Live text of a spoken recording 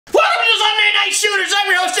shooters! I'm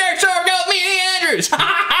your host, Derrick Schommer. Go with me, Andrews.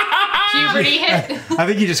 Puberty hit. I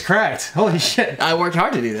think you just cracked. Holy shit. I worked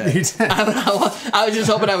hard to do that. You did. I was just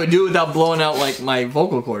hoping I would do it without blowing out like my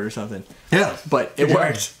vocal cord or something. Yeah. But it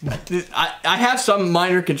worked. I have some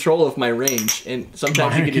minor control of my range, and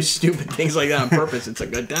sometimes you can do stupid things like that on purpose. It's a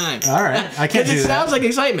good time. All right. I can't do that. It sounds like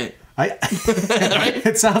excitement.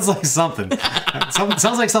 It sounds like something.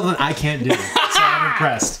 Sounds like something I can't do. So I'm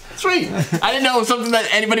impressed. Sweet. I didn't know it was something that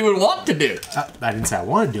anybody would want to do. I didn't say I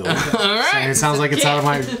want to do it. All right. It sounds like it's out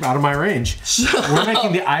of my range. We're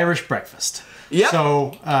making the Irish breakfast. Yep.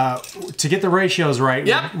 So to get the ratios right,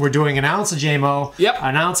 we're doing an ounce of JMO,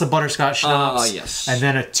 an ounce of butterscotch schnapps, yes. and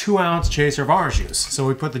then a 2-ounce chaser of orange juice. So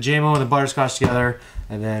we put the JMO and the butterscotch together,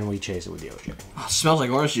 and then we chase it with the OJ. Oh, it smells like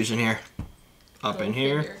orange juice in here. Up in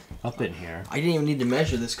here. Up in here. I didn't even need to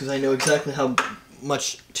measure this because I know exactly how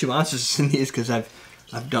much 2 ounces is in these because I've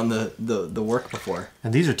done the work before.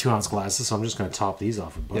 And these are 2-ounce glasses, so I'm just going to top these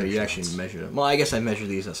off with butter. Yeah, you actually measured them. Well, I guess I measured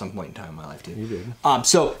these at some point in time in my life too. You did.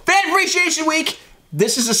 So Fan Appreciation Week.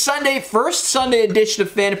 This is a first Sunday edition of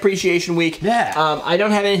Fan Appreciation Week. Yeah. I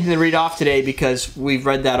don't have anything to read off today because we've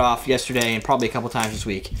read that off yesterday and probably a couple times this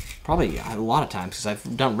week. Probably a lot of times because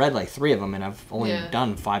I've read like 3 of them and I've only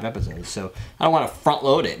done 5 episodes. So I don't want to front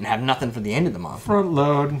load it and have nothing for the end of the month. Front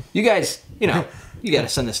load. You guys, you got to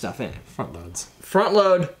send this stuff in. Front loads. Front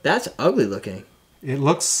load. That's ugly looking. It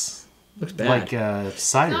looks bad. Like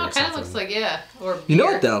cider. No, or it kind something. of looks like or beer. You know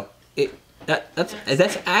what though?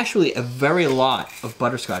 That's actually a very lot of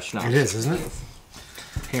butterscotch schnapps. It is, isn't it?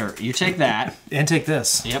 Here, you take that. And take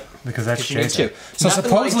this. Yep. Because that's You need chaser. to. So Nothing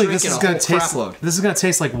supposedly like this is drinking a going whole to taste. crap load. This is going to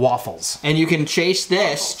taste like waffles. And you can chase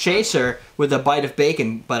this chaser with a bite of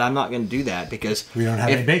bacon, but I'm not going to do that because We don't have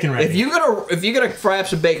any bacon ready. If you're gonna fry up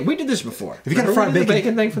some bacon, we did this before. If you got to fry Remember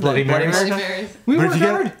bacon, the thing for Bloody the Bloody Marys. Mary? Marys. We But worked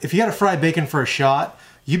hard. if you got to fry bacon for a shot,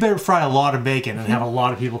 you better fry a lot of bacon and have a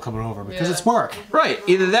lot of people coming over because it's work. Right,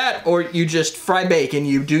 either that or you just fry bacon,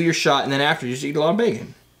 you do your shot, and then after you just eat a lot of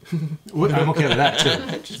bacon. I'm okay with that too.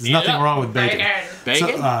 There's nothing wrong with bacon.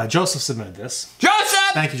 Bacon? So, Joseph submitted this. Joseph!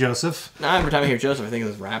 Thank you, Joseph. Now, every time I hear Joseph, I think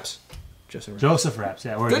of those raps. Joseph Wraps,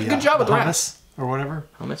 yeah. Or Good job with the hummus wraps. or whatever.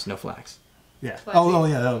 Hummus, no flax. Yeah. Flaxseed. Oh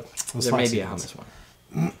yeah. Those There may flaxseed be a ones.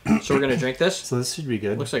 hummus one. So we're gonna drink this. So this should be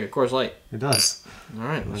good. Looks like a Coors Light. It does. All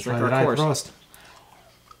right, let's Let's drink try the our Diet Coors. Roast.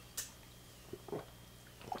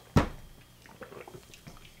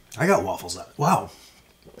 I got waffles out. Wow.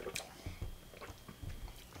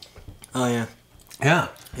 Oh yeah, Yeah.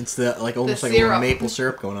 it's almost like a syrup. maple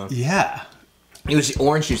syrup going on. Yeah. It was the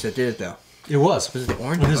orange juice that did it though. It was. Was it the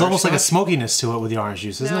orange? And there's almost like a butterscotch? smokiness to it with the orange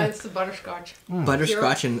juice, isn't No, it? it's the butterscotch.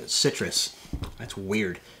 Butterscotch and citrus. That's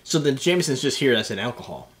weird. So the Jameson's just here as an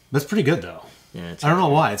alcohol. That's pretty good though. Yeah, it's I don't know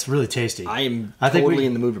why. It's really tasty. I am I think totally we-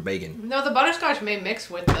 in the mood for bacon. No, the butterscotch may mix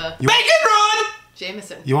with the Bacon run!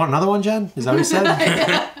 Jameson. You want another one, Jen? Is that what you said?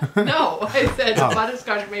 No, I said Oh.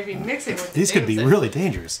 butterscotch may be mixing with These the could be Jameson. really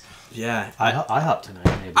dangerous. Yeah, IHOP tonight,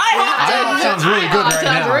 maybe. IHOP! Sounds really good right Sounds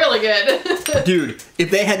now. really good. Dude, if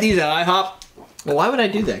they had these at IHOP, well, why would I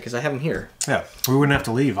do that? Because I have them here. Yeah, we wouldn't have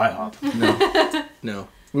to leave IHOP. No.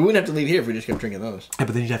 We wouldn't have to leave here if we just kept drinking those. Yeah,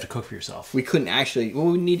 but then you'd have to cook for yourself. We couldn't actually. Well,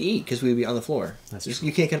 we need to eat because we'd be on the floor. That's You- true.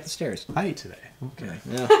 You can't get up the stairs. I ate today. Okay.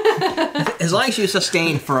 Yeah. As long as you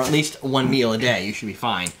sustain for at least one meal a day, you should be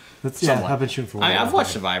fine. That's, yeah, Somewhat. I've been shooting for a while. I've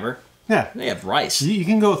watched Survivor. Yeah. They have rice You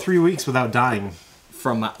can go 3 weeks without dying.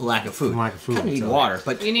 from lack of food. From lack of food, Kind of need so- water,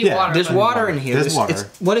 but You need Yeah, water. there's but- water in here. There's water.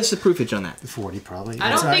 What is the proofage on that? 40 probably.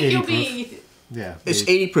 I It's, don't think 80 you'll proof. be. Yeah. It's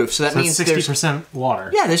 80 proof, so that So means that's there's 60% water.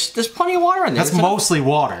 yeah, there's plenty of water in there. That's There's enough- mostly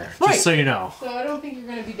water, Right. just so you know. So I don't think you're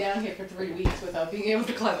going to be down here for 3 weeks without being able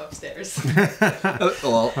to climb upstairs.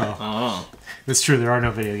 Well, I don't know. It's true, there are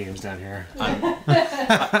no video games down here.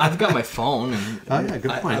 I've got my phone and Oh, yeah,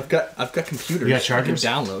 good point. I've got computers. You got chargers? I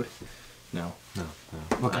can download. No.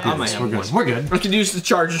 Look, I might have we're one. good. We're good. I can use the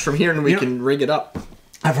chargers from here and we You know- can rig it up.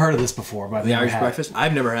 I've heard of this before, but I've The never Irish had it. breakfast?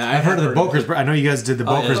 I've never had. I've heard of the Boker's breakfast. I know you guys did the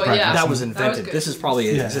Oh, yeah. Boker's Oh, breakfast. yeah. That was That invented. was This good. is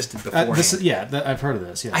probably Yeah. existed beforehand. I've heard of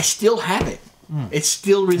this. Yeah. I still have it. It's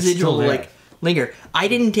still residual, there. like linger. I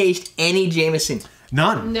didn't taste any Jameson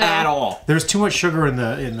None. No. at all. There's too much sugar in the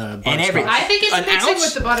every- butterscotch. I think it's An mixing ounce?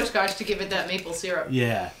 with the butterscotch to give it that maple syrup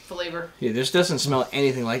Yeah. flavor. Yeah, this doesn't smell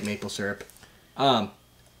anything like maple syrup. I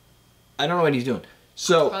don't know what he's doing.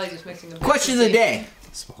 So, Probably just mixing the question of the day.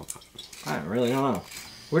 Small. I really don't know.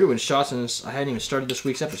 We're doing shots in this. I hadn't even started this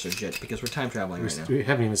week's episode yet because we're time traveling right now. We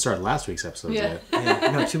haven't even started last week's episode Yeah. yet.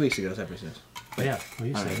 Yeah, no, 2 weeks ago's episode. But yeah, what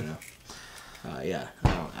you I don't say? even know. Yeah,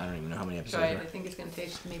 I don't even know how many episodes. Try it. there I think it's going to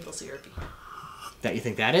taste maple syrupy. are. That you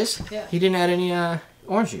think that is? Yeah. He didn't add any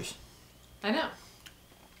orange juice. I know.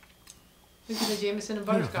 Look at the Jameson and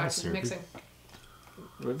butterscotch that's is syrupy. mixing.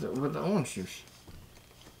 With the orange juice.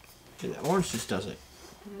 The orange juice does it.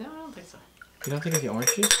 No, I don't think so. You don't think it's the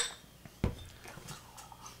orange juice?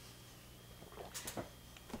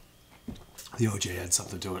 The OJ had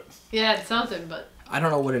something to it. Yeah, it's something, but... I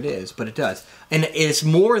don't know what it is, but it does. And it's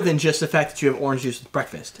more than just the fact that you have orange juice with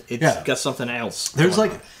breakfast. It's got something else. There's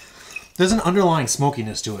there's an underlying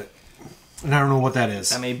smokiness to it. And I don't know what that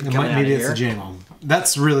is. Maybe it's the JMO.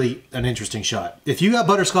 That's really an interesting shot. If you got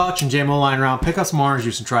butterscotch and JMO lying around, pick up some orange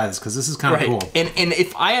juice and try this, because this is kind of cool. And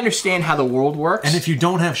if I understand how the world works... And if you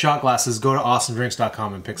don't have shot glasses, go to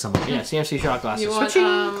awesomedrinks.com and pick some up. Yeah, CMC shot glasses. You want,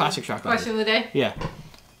 classic shot glasses. Question of the day? Yeah.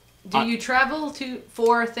 Do you travel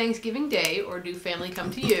for Thanksgiving Day, or do family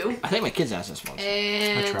come to you? I think my kids asked this once.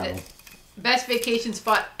 And I travel. Best vacation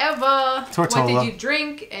spot ever. Tortola. What did you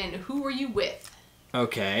drink, and who were you with?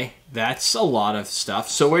 Okay, that's a lot of stuff.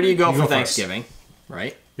 So where do you go for Thanksgiving?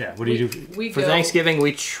 Right? Yeah, what do you do? For Thanksgiving,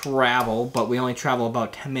 we travel, but we only travel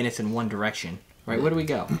about 10 minutes in one direction. Right, where do we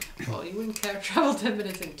go? Well, you wouldn't travel 10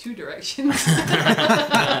 minutes in two directions.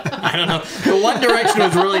 I don't know. The one direction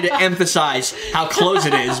was really to emphasize how close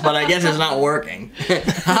it is, but I guess it's not working.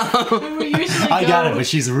 I got it, but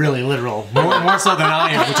she's really literal. More so than I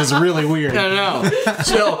am, which is really weird. I know.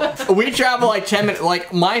 So we travel like 10 minutes.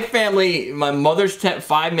 Like my family, my mother's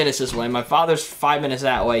 5 minutes this way, my father's 5 minutes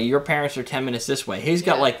that way, your parents are 10 minutes this way. He's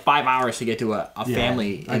got like 5 hours to get to a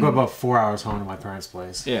family. I go about 4 hours home to my parents'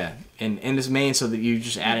 place. Yeah. And it's Maine, so that you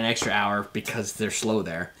just add an extra hour because they're slow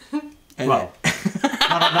there. And well, on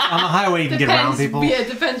the highway you can get around people. Yeah, it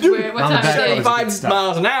depends what time of day. 5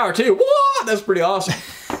 miles an hour too. Whoa, that's pretty awesome.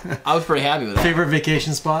 I was pretty happy with that. Favorite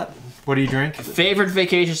vacation spot? What do you drink? Favorite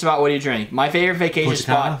vacation spot? What do you drink? My favorite vacation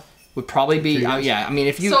spot would probably be yeah. I mean,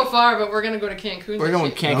 if you so far, but we're gonna go to Cancun. We're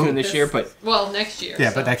going to Cancun this year, but next year. Yeah,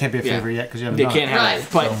 so. But that can't be a favorite yet because you haven't. They can't have it.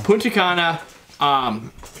 But Punta Cana.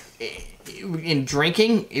 In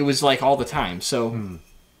drinking, it was like all the time, so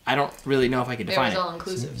I don't really know if I could define it. It was all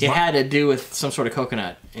inclusive. It had to do with some sort of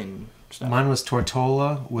coconut and stuff. Mine was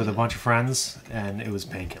Tortola with a bunch of friends, and it was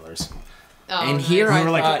painkillers. Oh, and nice.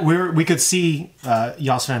 here we could see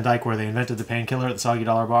Jos Van Dyke where they invented the painkiller at the Soggy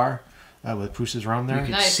Dollar Bar. With Proust's rum there.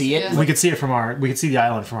 You could see it. Yeah. We could see it we could see the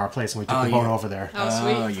island from our place, and we took the boat over there. Oh,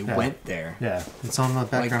 sweet. Oh, you went there. Yeah, it's on the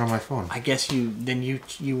background of my phone. I guess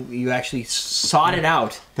you actually sought it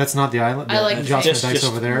out. That's not the island. I like Jos Van Dyke's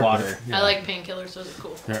over there. Water. But, I like painkillers. Those are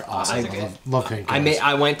cool. They're awesome. I love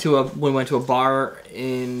painkillers. We went to a bar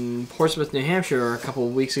in Portsmouth, New Hampshire, a couple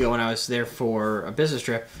of weeks ago when I was there for a business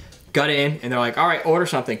trip. Got in, and they're like, all right, order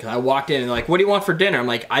something. Because I walked in, and they're like, what do you want for dinner? I'm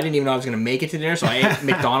like, I didn't even know I was going to make it to dinner, so I ate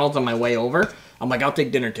McDonald's on my way over. I'm like, I'll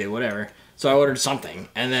take dinner too, whatever. So I ordered something,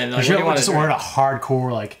 and then like, you just ordered a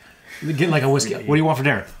hardcore, get like a whiskey. What do you want for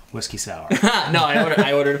dinner? Whiskey sour. No,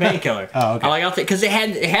 I ordered a painkiller. Oh, okay. I'm like, I'll take, because it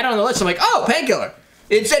had it on the list. I'm like, oh, painkiller.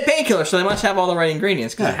 It said painkiller, so they must have all the right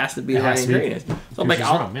ingredients because it has to be the right ingredients. So I'm like,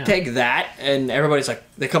 I'll take that, and everybody's like,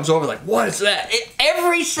 that comes over like, what is that?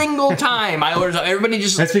 Every single time I order something, everybody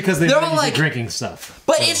just that's because they're all like drinking stuff.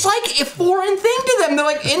 But it's like a foreign thing to them. They're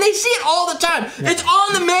like, and they see it all the time. Yeah. It's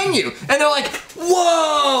on the menu, and they're like,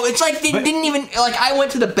 whoa! It's like they didn't even like. I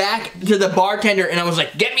went to the back to the bartender, and I was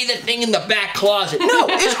like, get me the thing in the back closet. No,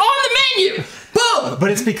 it's on the menu. Boom!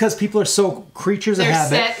 But it's because people are so creatures of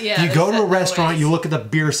habit. You go to a restaurant, you look at the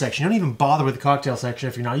beer section. You don't even bother with the cocktail section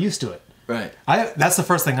if you're not used to it. Right. That's the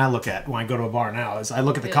first thing I look at when I go to a bar now is I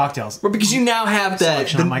look at the cocktails. Well, because you now have the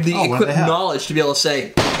equipped knowledge to be able to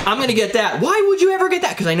say, I'm going to get that. Why would you ever get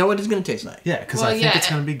that? Because I know what it's going to taste like. Yeah, because I think it's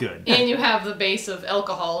going to be good. And you have the base of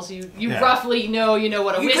alcohols. You roughly know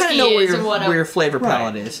what a whiskey is and where your flavor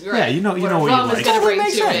palette is. Right. Yeah, you know what you like. Is going to bring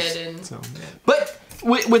to it. But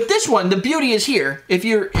with this one, the beauty is here.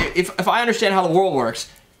 If I understand how the world works,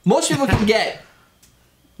 most people can get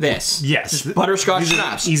this. Yes. Just butterscotch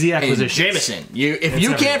schnapps. Easy acquisition. Jameson. If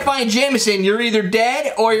you can't find Jameson, you're either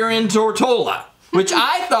dead or you're in Tortola, which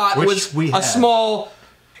I thought was a small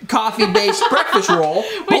coffee-based breakfast roll.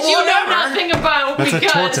 Which you know nothing about because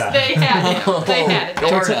they had it. They had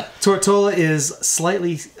it. Tortola is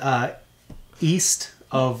slightly east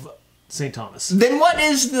of St. Thomas. Then what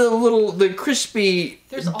is the crispy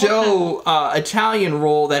dough Italian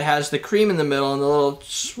roll that has the cream in the middle and the little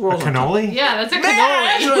swirls? A cannoli? Yeah, that's a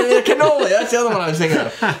cannoli. That's a cannoli. That's the other one I was thinking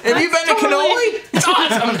of. Have you been to cannoli? It's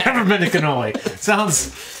awesome. I've never been to cannoli.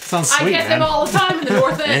 Sounds sweet, I get them all the time in the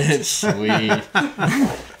North End. It's sweet.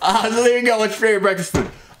 So there you go. What's your favorite breakfast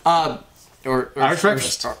food? Or Irish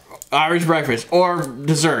breakfast. Irish breakfast or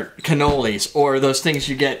dessert, cannolis, or those things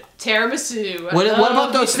you get. Tiramisu. What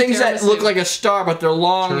about those things that look like a star but they're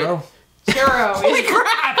long? Churro? Churro. Holy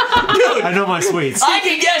crap! Dude! I know my sweets. I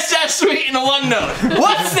can guess that sweet in a one note.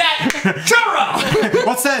 What's that? Churro!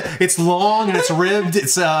 What's that? It's long and it's ribbed.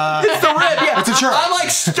 It's It's the rib, yeah. It's a churro. I'm like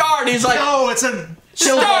starred. He's like, no, it's a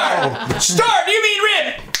starred! Starred, you mean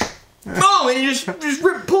rib! Boom! And you just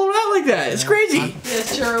pull it out like that. It's crazy. Yeah,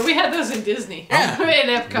 churro. We had those in Disney. Yeah. We had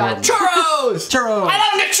Epcot. Churros! churro. I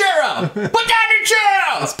love the churro! Put down your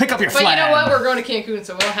churro! Let's pick up your But flag. you know what? We're going to Cancun,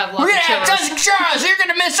 so we'll have lots We're of gonna have churros. tons of churros. You're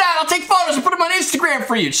gonna miss out. I'll take photos and put them on Instagram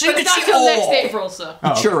for you. So you But can it's not see till all next April, so.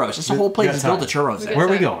 Oh, okay. churros. It's the whole place We is got built of time. churros. Okay. Where are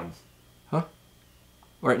we going?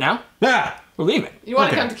 Right now? Yeah. We're leaving. You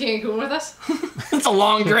want to Okay. come to Cancun with us? It's a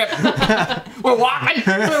long trip. We're walking.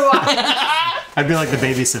 We're walking. I'd be like the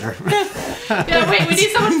babysitter. Yeah, wait, we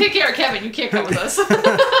need someone to take care of Kevin. You can't come with us. There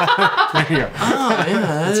you go. Oh, yeah.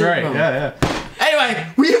 That's right. Yeah, yeah. Anyway,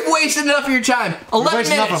 we have wasted enough of your time. 11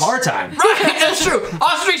 Wasting minutes. enough of our time. Right, that's true.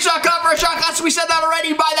 AwesomeDrinks.com for a shot glass. We said that already.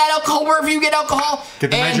 You buy that alcohol wherever you get alcohol. Get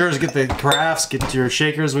the And measures, get the crafts, get your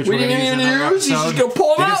shakers, which We we're going to didn't use in even another use. You episode. just go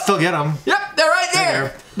pull them You out. can still get them. Yep, they're right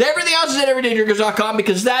there. Everything else is at everydaydrinkers.com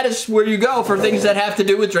because that is where you go for things that have to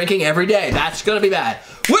do with drinking every day. That's going to be bad.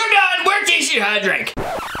 We're done. We're teaching you how to drink.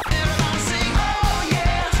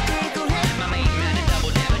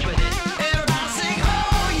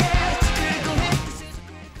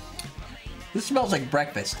 This smells like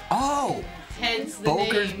breakfast. Oh, Hence the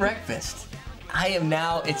Boker's name. breakfast. I am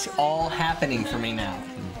now, it's all happening for me now.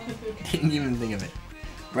 Didn't even think of it.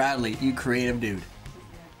 Bradley, you creative dude.